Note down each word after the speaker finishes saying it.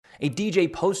A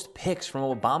DJ posts pics from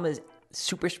Obama's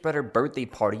super spreader birthday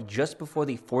party just before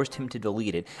they forced him to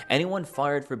delete it. Anyone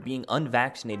fired for being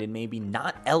unvaccinated may be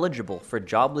not eligible for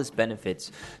jobless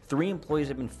benefits. 3 employees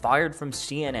have been fired from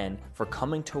CNN for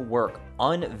coming to work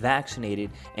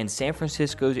unvaccinated, and San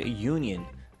Francisco's union,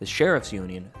 the sheriff's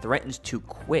union, threatens to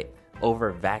quit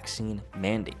over vaccine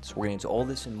mandates. We're getting into all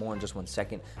this and more in just 1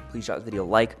 second. Please drop the video a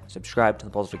like, subscribe to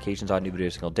the post notifications on new videos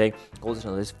every single day. Go listen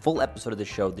to this full episode of the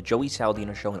show, The Joey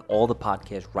Saladino Show, and all the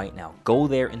podcasts right now. Go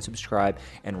there and subscribe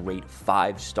and rate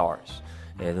 5 stars.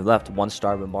 They left 1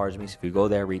 star bombars me, so if you go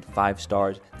there, read 5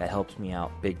 stars, that helps me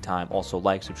out big time. Also,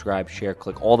 like, subscribe, share,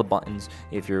 click all the buttons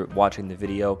if you're watching the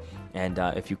video. And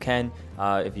if you can,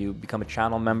 if you become a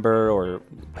channel member or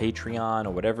Patreon or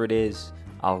whatever it is,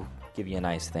 I'll give you a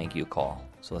nice thank you call.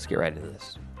 So let's get right into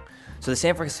this. So the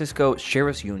San Francisco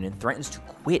Sheriff's Union threatens to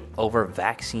quit over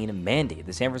vaccine mandate.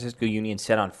 The San Francisco Union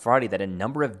said on Friday that a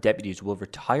number of deputies will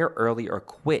retire early or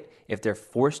quit if they're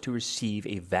forced to receive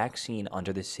a vaccine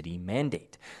under the city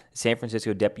mandate. The San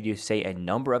Francisco deputies say a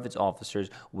number of its officers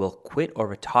will quit or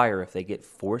retire if they're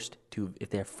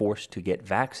forced to get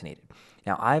vaccinated.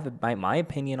 Now, my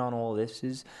opinion on all this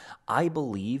is I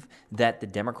believe that the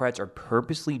Democrats are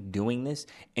purposely doing this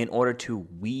in order to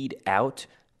weed out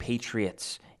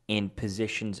patriots in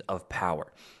positions of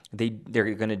power. They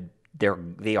are going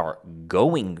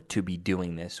to be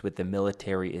doing this with the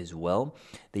military as well.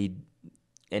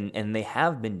 And they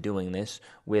have been doing this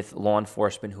with law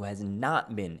enforcement who has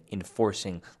not been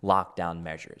enforcing lockdown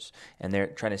measures. And they're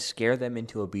trying to scare them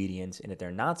into obedience. And if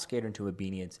they're not scared into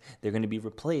obedience, they're going to be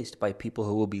replaced by people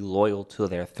who will be loyal to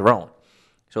their throne.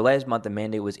 So last month, a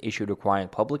mandate was issued requiring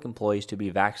public employees to be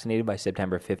vaccinated by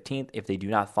September 15th. If they do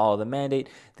not follow the mandate,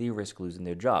 they risk losing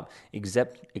their job.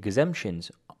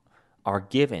 Exemptions are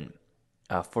given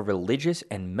for religious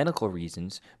and medical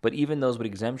reasons, but even those with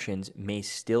exemptions may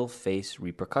still face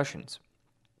repercussions.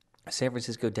 San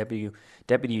Francisco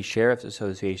Deputy Sheriff's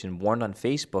Association warned on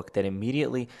Facebook that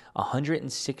immediately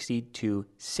 160 to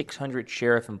 600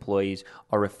 sheriff employees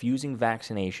are refusing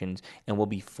vaccinations and will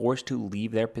be forced to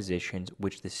leave their positions,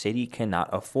 which the city cannot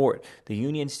afford. The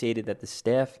union stated that the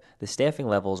staffing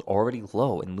level is already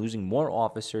low, and losing more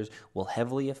officers will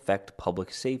heavily affect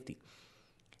public safety.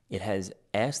 It has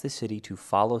asked the city to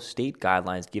follow state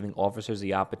guidelines, giving officers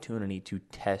the opportunity to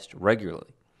test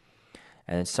regularly.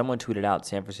 And someone tweeted out,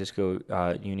 San Francisco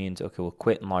unions will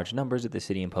quit in large numbers if the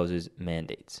city imposes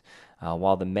mandates.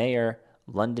 While the mayor,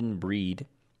 London Breed,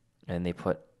 and they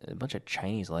put a bunch of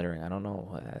Chinese lettering. I don't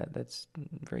know. That's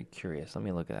very curious. Let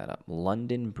me look that up.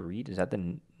 London Breed? Is that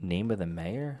the name of the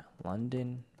mayor?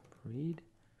 London Breed?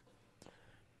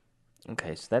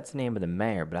 Okay, so that's the name of the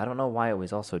mayor, but I don't know why it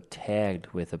was also tagged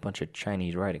with a bunch of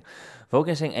Chinese writing.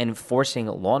 Focusing and forcing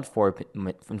law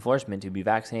enforcement to be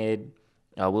vaccinated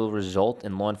will result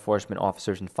in law enforcement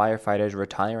officers and firefighters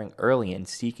retiring early and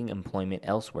seeking employment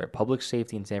elsewhere. Public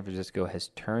safety in San Francisco has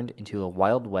turned into a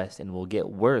Wild West and will get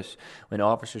worse when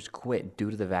officers quit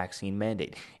due to the vaccine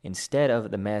mandate. Instead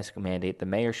of the mask mandate, the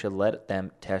mayor should let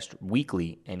them test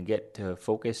weekly and get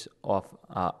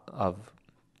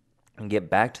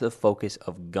back to the focus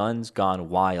of guns gone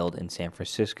wild in San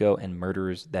Francisco and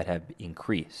murders that have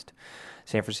increased.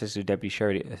 San Francisco Deputy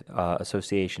Sheriff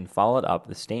Association followed up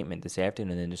the statement this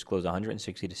afternoon and disclosed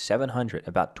 160 to 700.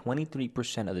 About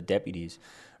 23% of the deputies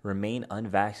remain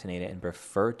unvaccinated and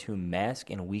prefer to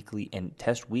mask and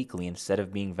test weekly instead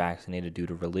of being vaccinated due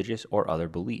to religious or other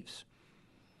beliefs.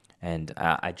 And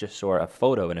I just saw a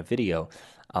photo and a video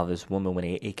of this woman with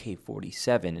an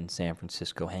AK-47 in San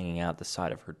Francisco hanging out the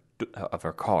side of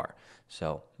her car.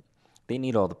 So they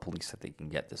need all the police that they can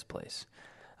get this place.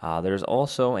 There's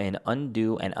also an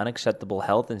undue and unacceptable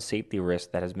health and safety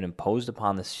risk that has been imposed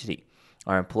upon the city.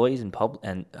 Our employees and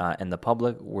the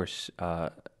public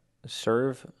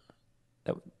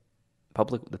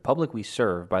the public we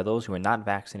serve by those who are not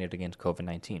vaccinated against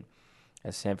COVID-19.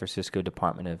 As San Francisco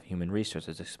Department of Human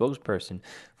Resources, a spokesperson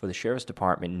for the Sheriff's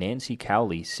Department, Nancy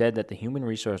Cowley, said that the Human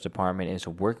Resource Department is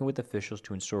working with officials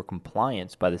to ensure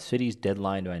compliance by the city's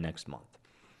deadline by next month.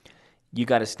 You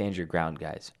got to stand your ground,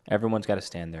 guys. Everyone's got to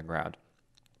stand their ground.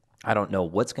 I don't know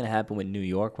what's going to happen with New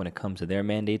York when it comes to their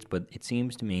mandates, but it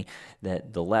seems to me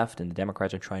that the left and the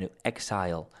Democrats are trying to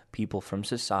exile people from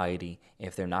society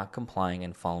if they're not complying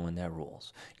and following their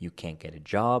rules. You can't get a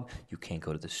job. You can't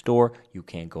go to the store. You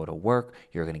can't go to work.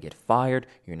 You're going to get fired.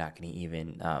 You're not going to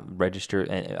even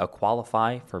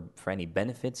qualify for any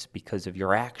benefits because of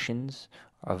your actions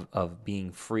of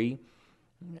being free.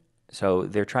 So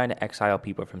they're trying to exile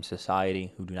people from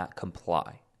society who do not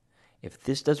comply. If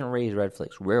this doesn't raise red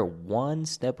flags, we're one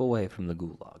step away from the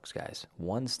gulags, guys.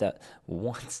 One step.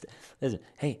 Listen,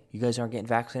 hey, you guys aren't getting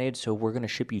vaccinated, so we're going to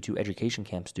ship you to education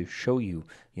camps to show you,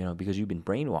 because you've been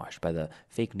brainwashed by the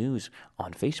fake news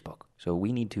on Facebook. So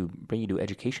we need to bring you to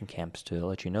education camps to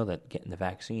let you know that getting the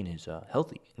vaccine is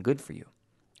healthy and good for you.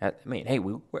 I mean, hey,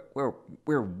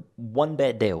 we're one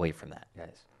bad day away from that,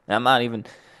 guys. And I'm not even.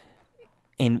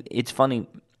 And it's funny.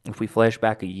 If we flash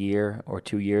back a year or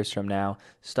 2 years from now,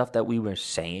 stuff that we were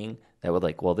saying that would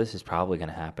well, this is probably going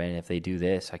to happen. If they do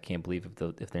this, I can't believe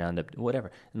if they end up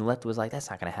whatever. And the left was like, that's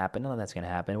not going to happen. None of that's going to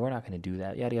happen. We're not going to do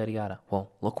that. Yada yada yada.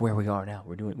 Well, look where we are now.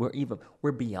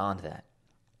 We're beyond that.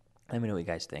 Let me know what you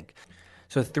guys think.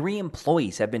 So 3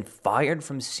 employees have been fired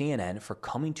from CNN for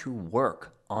coming to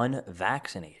work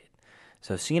unvaccinated.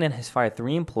 So CNN has fired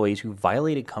 3 employees who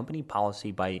violated company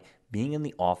policy by being in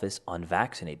the office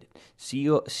unvaccinated.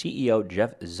 CEO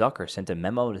Jeff Zucker sent a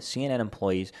memo to CNN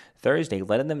employees Thursday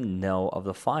letting them know of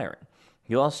the firing.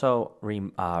 He also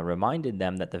reminded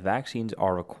them that the vaccines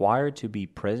are required to be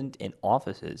present in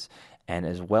offices and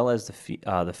as well as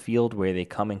the field where they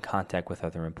come in contact with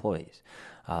other employees.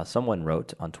 Someone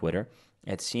wrote on Twitter,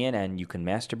 at CNN, you can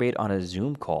masturbate on a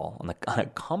Zoom call, on a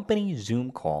company Zoom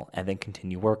call, and then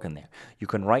continue working there. You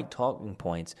can write talking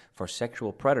points for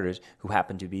sexual predators who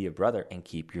happen to be your brother and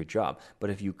keep your job.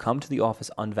 But if you come to the office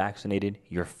unvaccinated,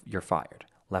 you're fired.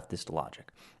 Leftist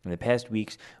logic. In the past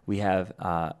weeks, we have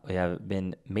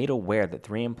been made aware that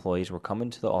 3 employees were coming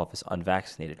to the office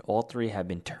unvaccinated. All 3 have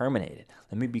been terminated.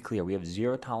 Let me be clear. We have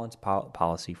zero tolerance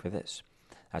policy for this.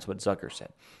 That's what Zucker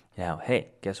said. Now, hey,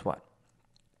 guess what?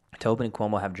 Tobin and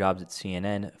Cuomo have jobs at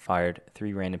CNN, fired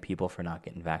 3 random people for not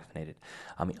getting vaccinated.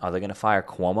 I mean, are they going to fire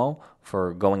Cuomo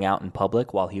for going out in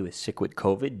public while he was sick with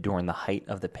COVID during the height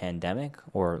of the pandemic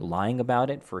or lying about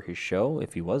it for his show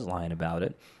if he was lying about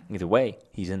it? Either way,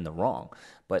 he's in the wrong.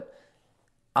 But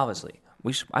obviously,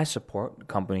 I support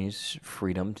companies'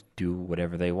 freedom to do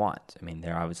whatever they want. I mean,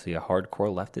 they're obviously a hardcore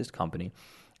leftist company.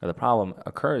 The problem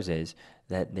occurs is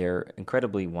that they're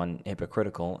incredibly,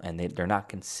 hypocritical, and they're not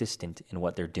consistent in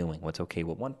what they're doing. What's okay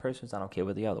with one person is not okay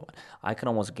with the other one. I can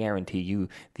almost guarantee you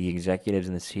the executives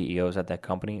and the CEOs at that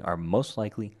company are most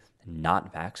likely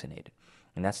not vaccinated.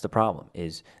 And that's the problem,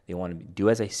 is they want to do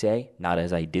as I say, not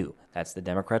as I do. That's the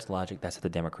Democrats' logic. That's how the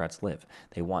Democrats live.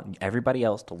 They want everybody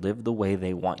else to live the way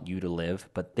they want you to live,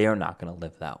 but they're not going to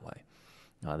live that way.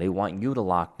 They want you to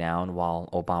lock down while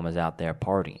Obama's out there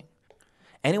partying.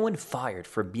 Anyone fired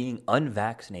for being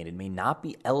unvaccinated may not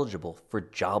be eligible for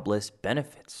jobless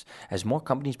benefits. As more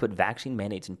companies put vaccine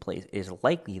mandates in place, it is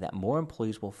likely that more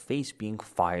employees will face being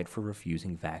fired for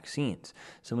refusing vaccines.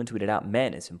 Someone tweeted out,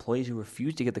 "Madness, employees who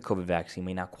refuse to get the COVID vaccine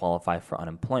may not qualify for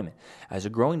unemployment." As a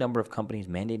growing number of companies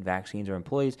mandate vaccines or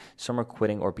employees, some are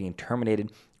quitting or being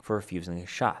terminated for refusing a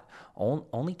shot,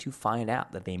 only to find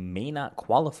out that they may not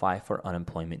qualify for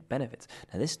unemployment benefits.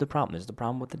 Now, this is the problem. This is the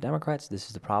problem with the Democrats. This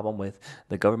is the problem with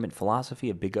the government philosophy.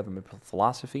 A big government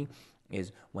philosophy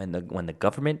is when the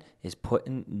government is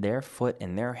putting their foot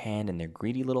in their hand and their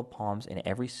greedy little palms in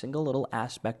every single little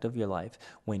aspect of your life,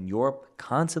 when you're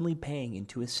constantly paying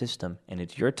into a system and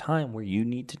it's your time where you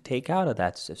need to take out of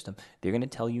that system, they're going to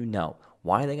tell you no.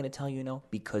 Why are they going to tell you no?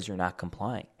 Because you're not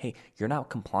complying. Hey, you're not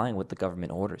complying with the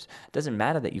government orders. It doesn't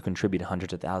matter that you contribute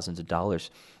hundreds of thousands of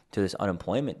dollars to this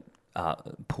unemployment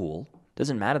pool. It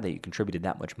doesn't matter that you contributed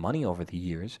that much money over the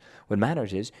years. What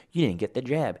matters is you didn't get the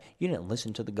jab. You didn't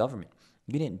listen to the government.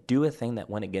 You didn't do a thing that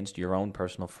went against your own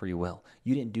personal free will.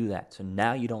 You didn't do that. So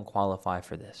now you don't qualify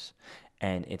for this.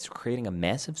 And it's creating a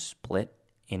massive split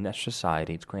in this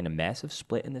society. It's creating a massive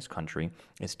split in this country.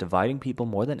 It's dividing people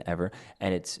more than ever,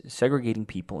 and it's segregating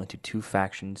people into 2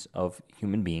 factions of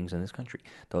human beings in this country.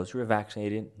 Those who are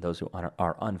vaccinated, those who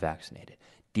are unvaccinated.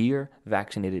 Dear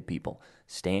vaccinated people,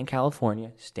 stay in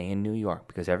California, stay in New York,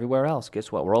 because everywhere else,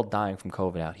 guess what? We're all dying from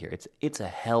COVID out here. It's a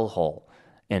hellhole,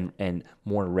 and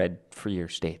more red-freer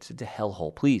states. It's a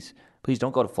hellhole. Please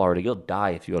don't go to Florida. You'll die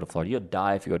if you go to Florida. You'll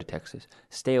die if you go to Texas.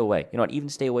 Stay away. You know what? Even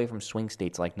stay away from swing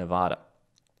states like Nevada,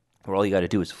 where all you got to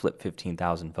do is flip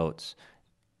 15,000 votes.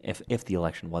 If the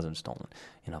election wasn't stolen,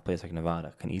 a place like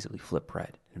Nevada can easily flip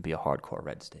red and be a hardcore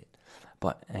red state.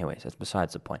 But anyways, that's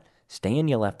besides the point. Stay in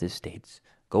your leftist states.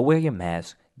 Go wear your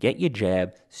mask. Get your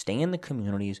jab. Stay in the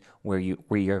communities where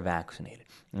you're vaccinated.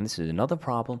 And this is another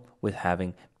problem with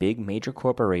having big major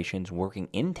corporations working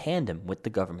in tandem with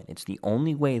the government. It's the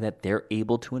only way that they're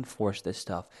able to enforce this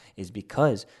stuff is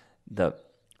because the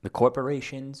The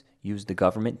corporations use the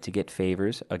government to get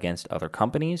favors against other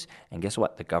companies. And guess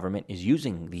what? The government is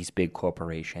using these big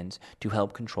corporations to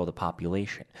help control the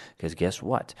population. Because guess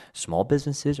what? Small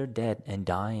businesses are dead and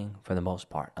dying for the most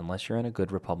part. Unless you're in a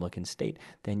good Republican state,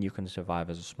 then you can survive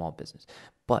as a small business.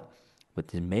 But with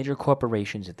the major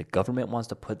corporations, if the government wants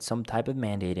to put some type of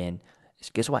mandate in,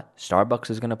 guess what?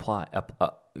 Starbucks is going to apply.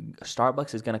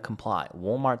 Starbucks is going to comply.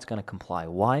 Walmart's going to comply.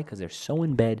 Why? Because they're so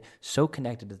in bed, so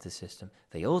connected to the system.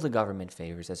 They owe the government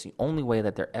favors. That's the only way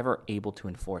that they're ever able to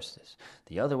enforce this.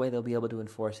 The other way they'll be able to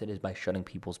enforce it is by shutting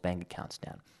people's bank accounts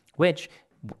down, which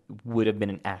would have been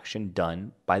an action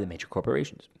done by the major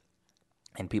corporations.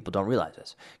 And people don't realize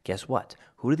this. Guess what?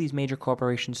 Who do these major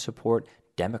corporations support?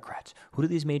 Democrats. Who do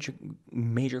these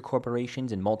major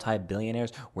corporations and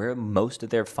multi-billionaires, where are most of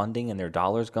their funding and their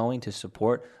dollars going to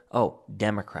support? Oh,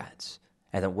 Democrats.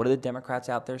 And then what are the Democrats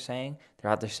out there saying? They're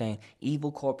out there saying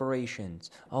evil corporations.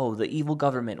 Oh, the evil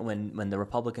government when the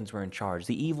Republicans were in charge.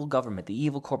 The evil government, the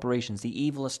evil corporations, the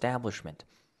evil establishment.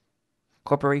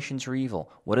 Corporations are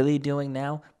evil. What are they doing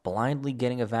now? Blindly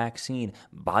getting a vaccine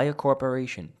by a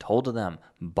corporation, told to them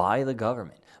by the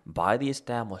government, by the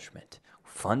establishment,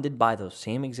 funded by those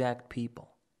same exact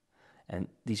people. And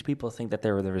these people think that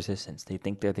they're the resistance. They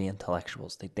think they're the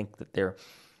intellectuals. They think that they're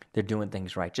doing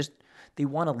things right. Just they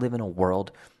want to live in a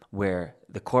world where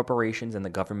the corporations and the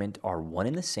government are one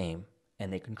and the same,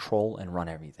 and they control and run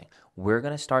everything. We're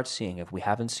going to start seeing, if we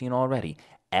haven't seen already,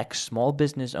 ex-small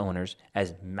business owners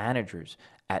as managers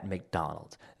at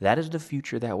McDonald's. That is the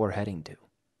future that we're heading to.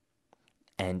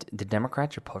 And the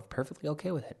Democrats are perfectly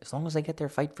okay with it, as long as they get their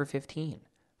fight for 15.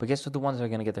 But guess what? The ones that are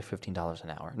going to get their $15 an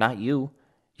hour? Not you.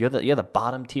 You're the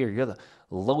bottom tier. You're the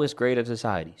lowest grade of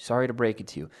society. Sorry to break it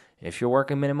to you. If you're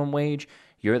working minimum wage,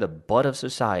 you're the butt of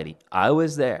society. I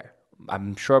was there.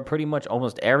 I'm sure pretty much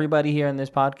almost everybody here in this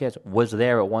podcast was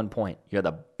there at one point. You're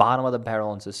the bottom of the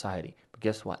barrel in society. But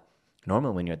guess what?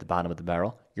 Normally when you're at the bottom of the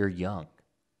barrel, you're young.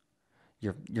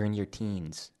 You're in your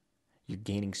teens. You're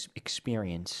gaining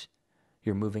experience.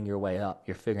 You're moving your way up.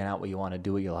 You're figuring out what you want to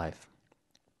do with your life.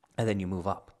 And then you move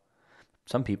up.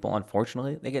 Some people,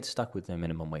 unfortunately, they get stuck with their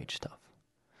minimum wage stuff.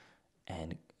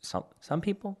 And some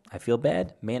people, I feel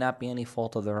bad, may not be any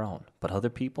fault of their own. But other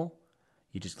people,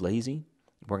 you're just lazy.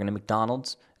 Working at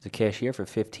McDonald's as a cashier for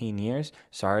 15 years.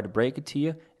 Sorry to break it to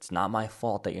you. It's not my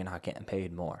fault that you're not getting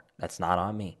paid more. That's not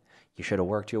on me. You should have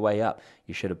worked your way up.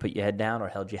 You should have put your head down or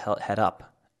held your head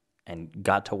up and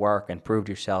got to work and proved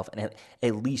yourself and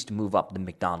at least move up the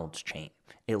McDonald's chain.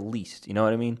 At least. You know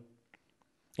what I mean?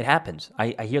 It happens.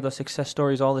 I hear those success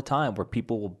stories all the time where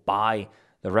people will buy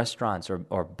the restaurants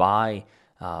or buy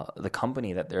the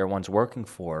company that they're once working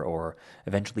for, or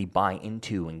eventually buy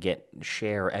into and get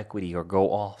share equity or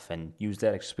go off and use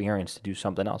that experience to do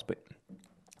something else. But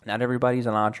not everybody's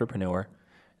an entrepreneur.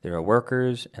 There are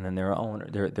workers, and then there are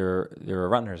owners. There are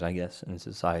runners, I guess, in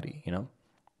society, you know.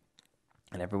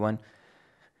 And everyone,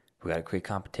 we got to create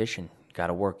competition. You got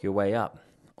to work your way up.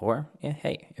 Or, yeah,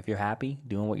 hey, if you're happy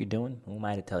doing what you're doing, who am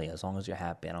I to tell you? As long as you're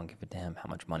happy, I don't give a damn how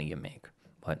much money you make.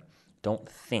 But don't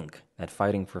think that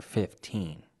fighting for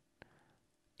 15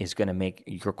 is going to make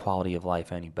your quality of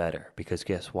life any better. Because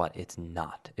guess what? It's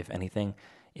not. If anything,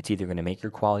 it's either going to make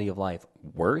your quality of life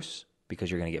worse because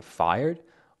you're going to get fired,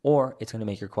 or it's going to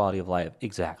make your quality of life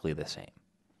exactly the same.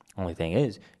 Only thing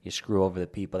is, you screw over the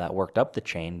people that worked up the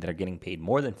chain that are getting paid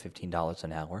more than $15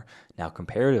 an hour. Now,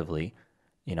 comparatively,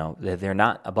 you know, they're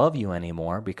not above you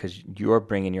anymore because you're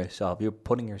putting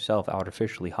yourself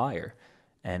artificially higher.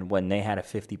 And when they had a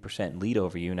 50% lead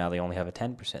over you, now they only have a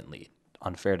 10% lead.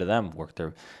 Unfair to them, who are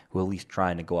at least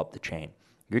trying to go up the chain.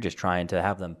 You're just trying to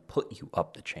have them put you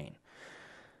up the chain.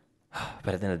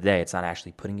 But at the end of the day, it's not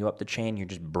actually putting you up the chain. You're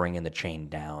just bringing the chain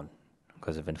down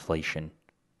because of inflation.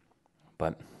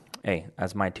 But, hey,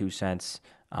 that's my 2 cents.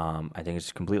 I think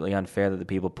it's completely unfair that the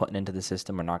people putting into the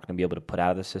system are not going to be able to put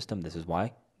out of the system. This is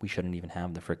why we shouldn't even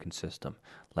have the frickin' system.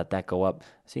 Let that go up.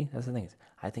 See, that's the thing.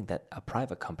 I think that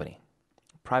private companies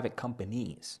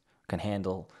can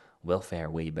handle welfare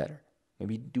way better.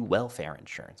 Maybe do welfare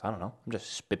insurance. I don't know. I'm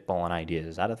just spitballing ideas.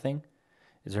 Is that a thing?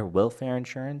 Is there welfare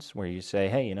insurance where you say,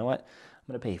 hey, you know what?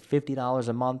 I'm going to pay $50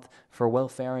 a month for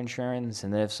welfare insurance,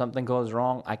 and then if something goes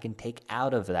wrong, I can take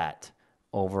out of that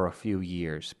over a few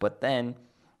years. But then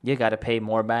you got to pay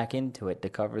more back into it to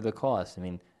cover the cost. I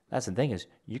mean, that's the thing is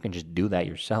you can just do that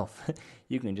yourself.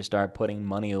 You can just start putting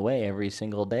money away every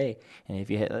single day. And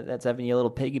if you that's having your little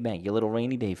piggy bank, your little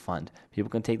rainy day fund. People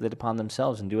can take that upon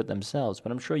themselves and do it themselves.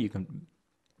 But I'm sure you can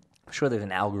I'm sure there's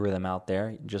an algorithm out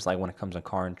there, just like when it comes to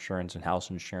car insurance and house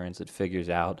insurance, it figures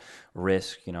out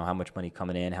risk, how much money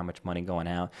coming in, how much money going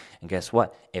out. And guess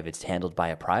what? If it's handled by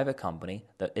a private company,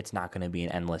 it's not going to be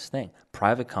an endless thing.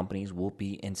 Private companies will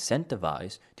be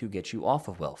incentivized to get you off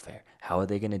of welfare. How are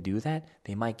they going to do that?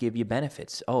 They might give you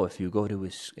benefits. Oh, if you go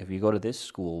to this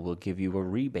school, we'll give you a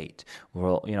rebate.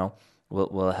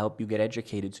 We'll help you get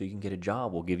educated so you can get a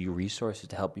job. We'll give you resources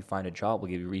to help you find a job. We'll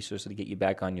give you resources to get you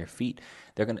back on your feet.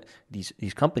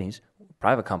 These companies,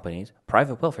 private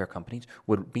welfare companies,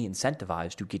 would be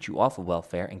incentivized to get you off of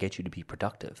welfare and get you to be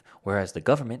productive. Whereas the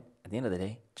government, at the end of the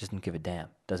day, just doesn't give a damn,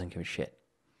 doesn't give a shit.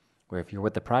 Where if you're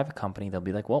with the private company, they'll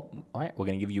be like, well, all right, we're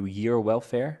going to give you a year of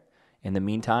welfare. In the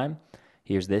meantime,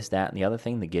 here's this, that, and the other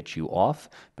thing to get you off.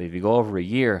 But if you go over a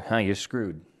year, you're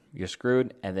screwed. You're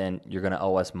screwed, and then you're going to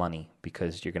owe us money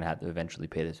because you're going to have to eventually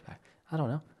pay this back. I don't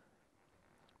know.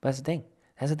 But that's the thing.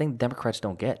 That's the thing the Democrats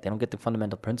don't get. They don't get the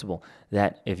fundamental principle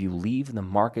that if you leave the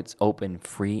markets open,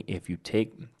 free, if you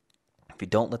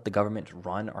don't let the government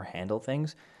run or handle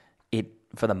things, it,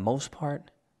 for the most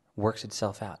part, works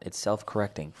itself out. It's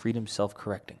self-correcting. Freedom's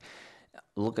self-correcting.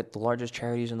 Look at the largest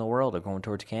charities in the world are going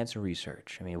towards cancer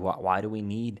research. I mean, why do we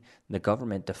need the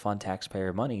government to fund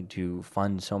taxpayer money to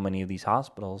fund so many of these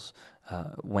hospitals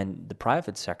when the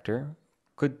private sector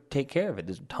could take care of it?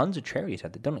 There's tons of charities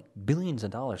that donate billions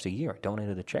of dollars a year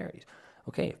donated to charities.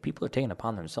 Okay, if people are taking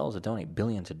upon themselves to donate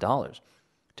billions of dollars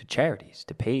to charities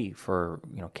to pay for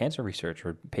cancer research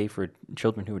or pay for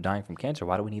children who are dying from cancer,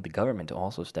 why do we need the government to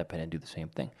also step in and do the same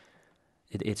thing?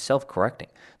 It's self-correcting.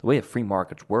 The way that free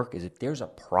markets work is if there's a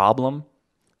problem,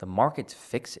 the markets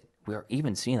fix it. We are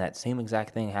even seeing that same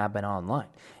exact thing happen online.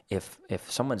 If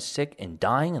someone's sick and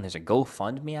dying and there's a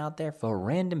GoFundMe out there for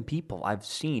random people, I've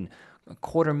seen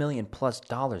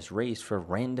 $250,000+ raised for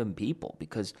random people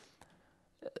because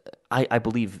I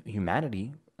believe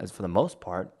humanity, as for the most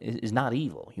part, is not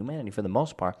evil. Humanity, for the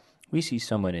most part, we see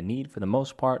someone in need. For the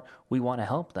most part, we want to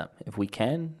help them. If we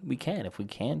can, we can. If we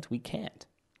can't, we can't.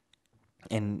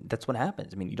 And that's what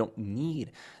happens. I mean, you don't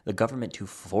need the government to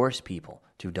force people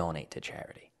to donate to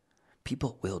charity.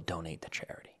 People will donate to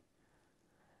charity.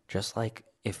 Just like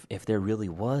if there really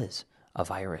was a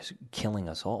virus killing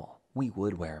us all, we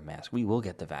would wear a mask. We will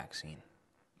get the vaccine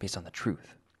based on the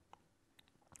truth.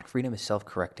 Freedom is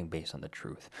self-correcting based on the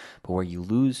truth. But where you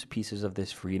lose pieces of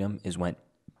this freedom is when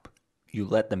you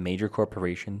let the major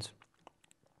corporations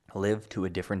live to a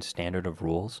different standard of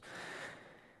rules.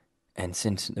 And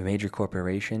since the major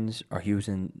corporations are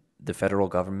using the federal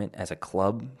government as a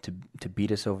club to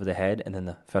beat us over the head, and then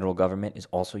the federal government is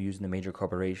also using the major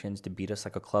corporations to beat us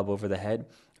like a club over the head,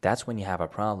 that's when you have a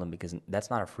problem because that's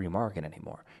not a free market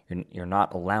anymore. You're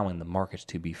not allowing the markets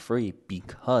to be free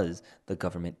because the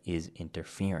government is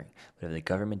interfering. But if the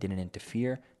government didn't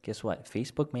interfere, guess what?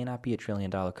 Facebook may not be $1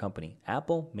 trillion company.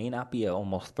 Apple may not be an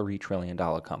almost $3 trillion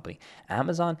company.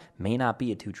 Amazon may not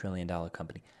be a $2 trillion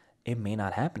company. It may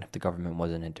not happen if the government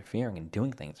wasn't interfering and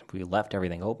doing things. If we left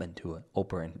everything open to an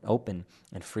open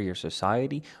and freer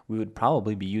society, we would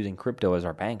probably be using crypto as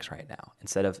our banks right now.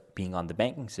 Instead of being on the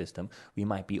banking system, we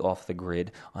might be off the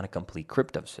grid on a complete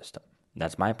crypto system.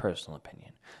 That's my personal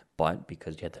opinion. But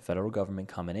because you have the federal government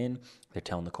coming in, they're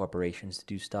telling the corporations to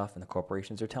do stuff, and the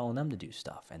corporations are telling them to do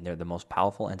stuff. And they're the most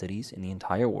powerful entities in the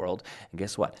entire world. And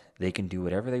guess what? They can do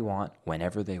whatever they want,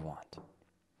 whenever they want.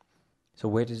 So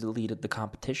where does it lead the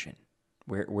competition?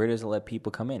 Where does it let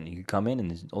people come in? You can come in and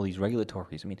there's all these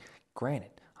regulatories. I mean, granted,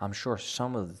 I'm sure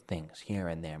some of the things here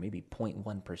and there, maybe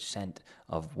 0.1%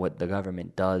 of what the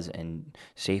government does and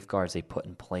safeguards they put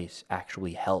in place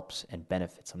actually helps and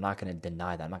benefits. I'm not going to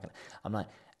deny that. I'm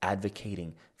not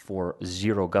advocating for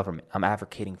zero government. I'm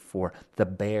advocating for the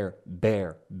bare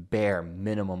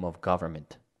minimum of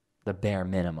government. The bare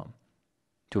minimum.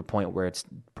 To a point where it's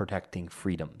protecting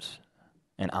freedoms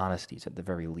and honesties at the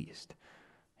very least.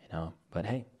 But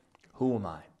hey, who am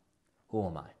I?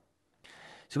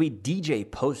 So a DJ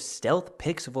posts stealth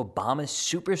pics of Obama's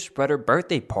super spreader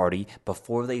birthday party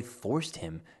before they forced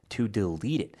him to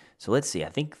delete it. So let's see. I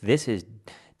think this is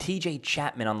TJ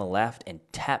Chapman on the left and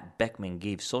Tap Beckman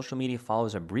gave social media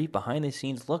followers a brief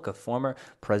behind-the-scenes look of former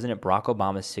President Barack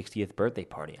Obama's 60th birthday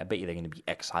party. I bet you they're going to be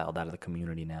exiled out of the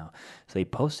community now. So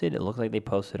it looked like they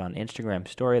posted on Instagram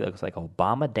story that looks like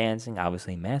Obama dancing,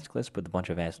 obviously maskless, with a bunch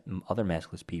of other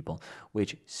maskless people,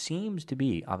 which seems to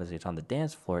be, obviously it's on the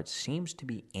dance floor, it seems to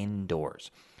be indoors.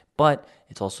 But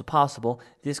it's also possible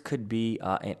this could be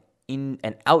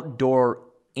an outdoor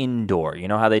indoor. You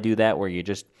know how they do that where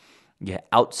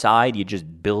outside, you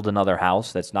just build another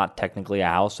house that's not technically a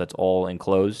house, that's all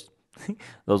enclosed.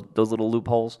 those little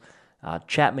loopholes.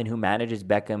 Chapman, who manages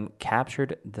Beckham,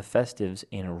 captured the festives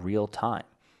in real time.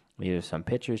 Here's some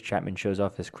pictures. Chapman shows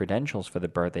off his credentials for the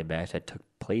birthday bash that took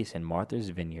place in Martha's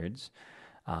Vineyards.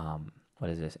 What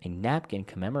is this? A napkin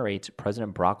commemorates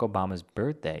President Barack Obama's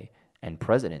birthday and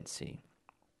presidency.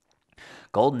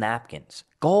 Gold napkins.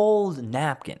 Gold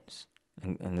napkins.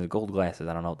 And the gold glasses,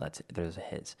 I don't know if that's there's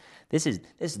his. This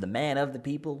is the man of the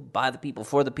people, by the people,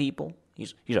 for the people.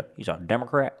 He's a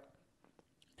Democrat.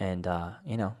 And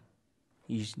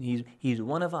he's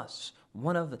one of us.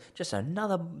 Just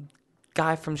another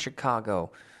guy from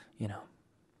Chicago,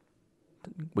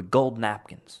 with gold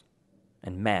napkins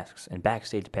and masks and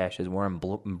backstage passes were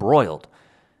embroiled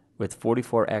with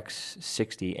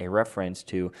 44X60, a reference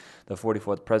to the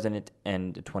 44th president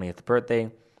and the 20th birthday,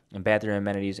 and bathroom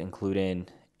amenities including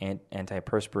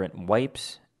antiperspirant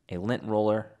wipes, a lint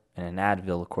roller, and an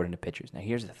Advil, according to pictures. Now,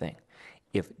 here's the thing.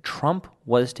 If Trump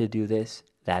was to do this,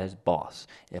 that is boss.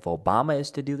 If Obama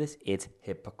is to do this, it's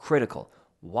hypocritical.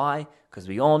 Why? Because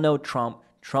we all know Trump.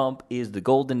 Trump is the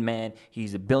golden man.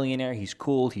 He's a billionaire. He's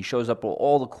cool. He shows up at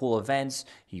all the cool events.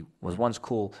 He was once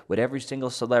cool with every single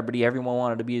celebrity. Everyone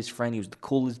wanted to be his friend. He was the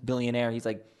coolest billionaire. He's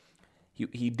like,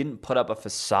 he didn't put up a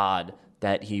facade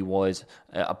that he was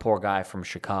a poor guy from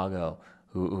Chicago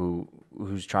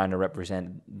who's trying to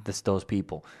represent those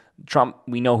people. Trump,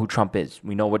 we know who Trump is.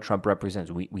 We know what Trump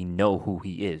represents. We know who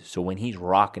he is. So when he's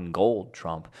rocking gold,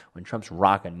 when Trump's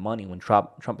rocking money, when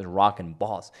Trump is rocking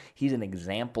boss, he's an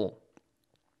example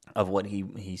of what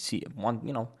he see,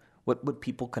 what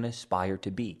people can aspire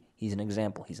to be. He's an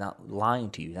example. He's not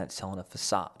lying to you. He's not selling a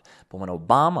facade. But when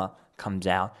Obama comes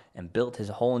out and built his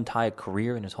whole entire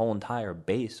career and his whole entire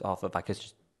base off of, I guess,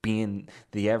 just being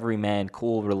the everyman,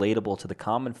 cool, relatable to the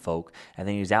common folk, and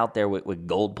then he's out there with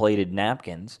gold-plated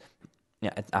napkins.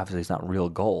 Yeah, obviously it's not real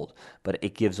gold, but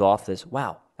it gives off this,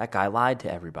 wow, that guy lied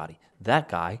to everybody. That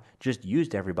guy just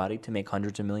used everybody to make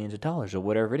hundreds of millions of dollars or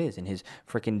whatever it is in his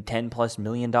freaking $10+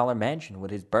 million mansion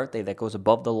with his birthday that goes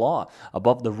above the law,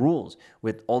 above the rules,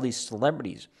 with all these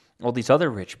celebrities, all these other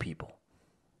rich people.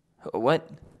 What?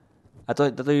 I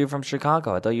thought you were from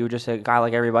Chicago. I thought you were just a guy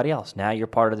like everybody else. Now you're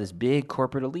part of this big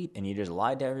corporate elite, and you just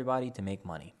lied to everybody to make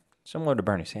money. Similar to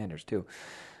Bernie Sanders, too.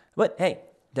 But, hey,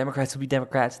 Democrats will be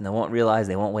Democrats, and they won't realize,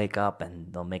 they won't wake up,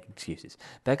 and they'll make excuses.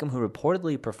 Beckham, who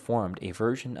reportedly performed a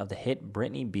version of the hit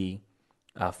Britney B.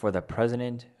 For the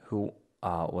president, who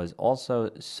was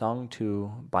also sung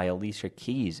to by Alicia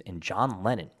Keys and John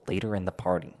Lennon later in the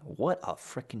party. What a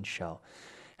freaking show.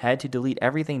 Had to delete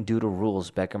everything due to rules,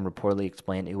 Beckham reportedly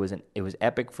explained. It was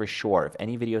epic for sure. If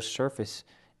any videos surface,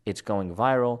 it's going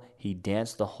viral. He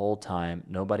danced the whole time.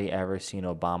 Nobody ever seen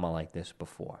Obama like this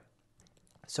before.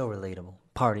 So relatable.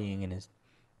 Partying in his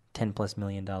 $10+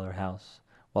 million house.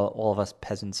 While all of us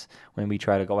peasants, when we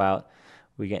try to go out,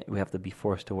 we have to be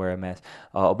forced to wear a mask.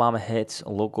 Obama hits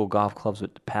local golf clubs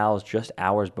with pals just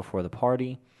hours before the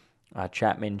party.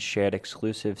 Chapman shared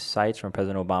exclusive sights from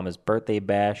President Obama's birthday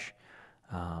bash.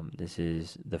 This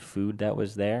is the food that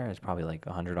was there. It's probably like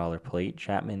a $100 plate.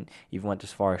 Chapman even went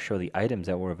as far as show the items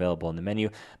that were available in the menu.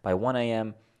 By 1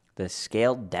 a.m., the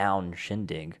scaled-down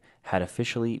shindig had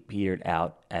officially petered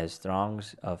out as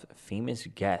throngs of famous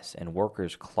guests and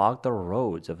workers clogged the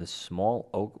roads of a small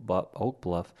Oak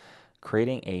Bluff,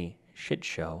 creating a shit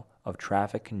show of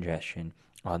traffic congestion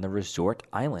on the resort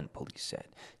island, police said.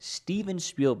 Steven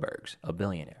Spielberg's a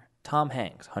billionaire. Tom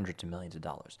Hanks, hundreds of millions of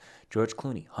dollars. George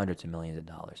Clooney, hundreds of millions of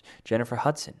dollars. Jennifer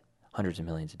Hudson, hundreds of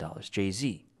millions of dollars.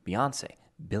 Jay-Z, Beyonce,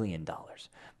 $1 billion.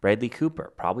 Bradley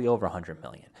Cooper, probably over $100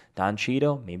 million. Don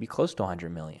Cheadle, maybe close to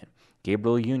 $100 million.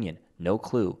 Gabriel Union, no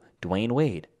clue. Dwayne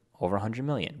Wade, over $100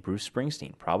 million. Bruce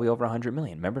Springsteen, probably over $100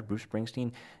 million. Remember Bruce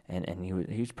Springsteen? And he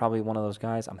was probably one of those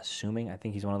guys, I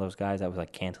think he's one of those guys that was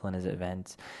like canceling his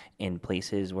events in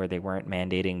places where they weren't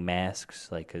mandating masks,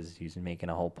 like because he's making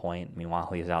a whole point.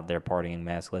 Meanwhile, he's out there partying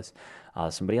maskless.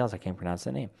 Somebody else, I can't pronounce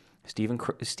the name. Stephen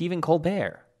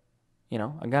Colbert,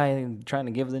 a guy trying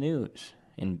to give the news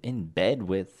in bed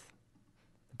with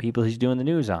the people he's doing the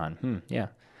news on. Yeah. I'm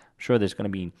sure there's going to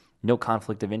be no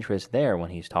conflict of interest there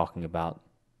when he's talking about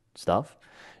stuff.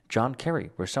 John Kerry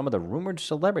were some of the rumored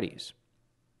celebrities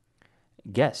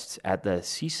guests at the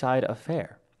Seaside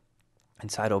Affair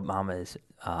inside Obama's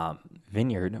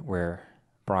vineyard where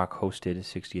Barack hosted his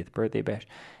 60th birthday bash.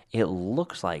 It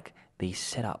looks like they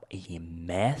set up a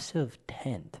massive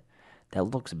tent that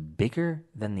looks bigger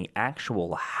than the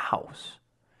actual house.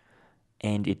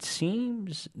 And it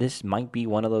seems this might be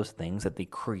one of those things that they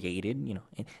created,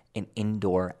 an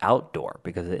indoor-outdoor,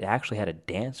 because it actually had a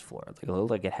dance floor. It looked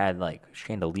like it had,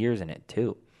 chandeliers in it,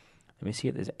 too. Let me see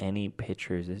if there's any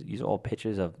pictures. These are all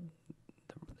pictures of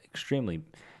the extremely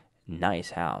nice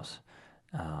house.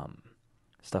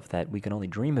 stuff that we can only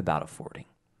dream about affording.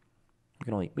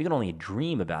 We can only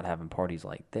dream about having parties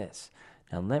like this.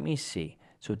 Now let me see.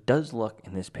 So it does look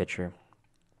in this picture,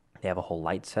 they have a whole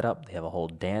light setup. They have a whole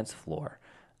dance floor,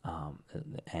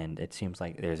 and it seems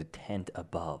like there's a tent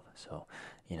above. So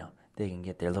they can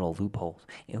get their little loopholes.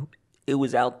 It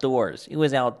was outdoors. It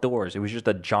was outdoors. It was just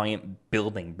a giant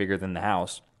building bigger than the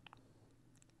house.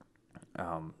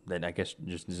 That I guess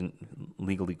just isn't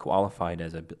legally qualified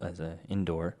as a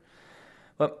indoor.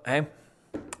 But hey,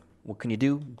 what can you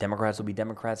do? Democrats will be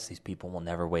Democrats. These people will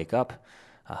never wake up.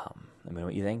 Let me know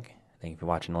what you think. Thank you for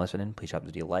watching and listening. Please drop the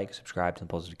video a like, subscribe, turn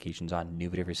post notifications on. New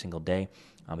video every single day.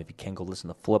 If you can, go listen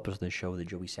to the full episode of the show, the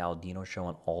Joey Saladino Show,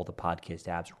 on all the podcast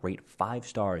apps. Rate 5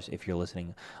 stars if you're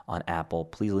listening on Apple.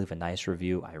 Please leave a nice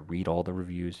review. I read all the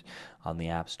reviews on the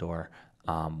App Store.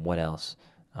 What else?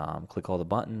 Click all the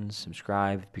buttons,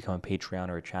 subscribe, become a Patreon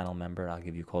or a channel member. I'll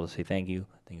give you a call to say thank you.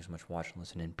 Thank you so much for watching and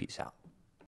listening. Peace out.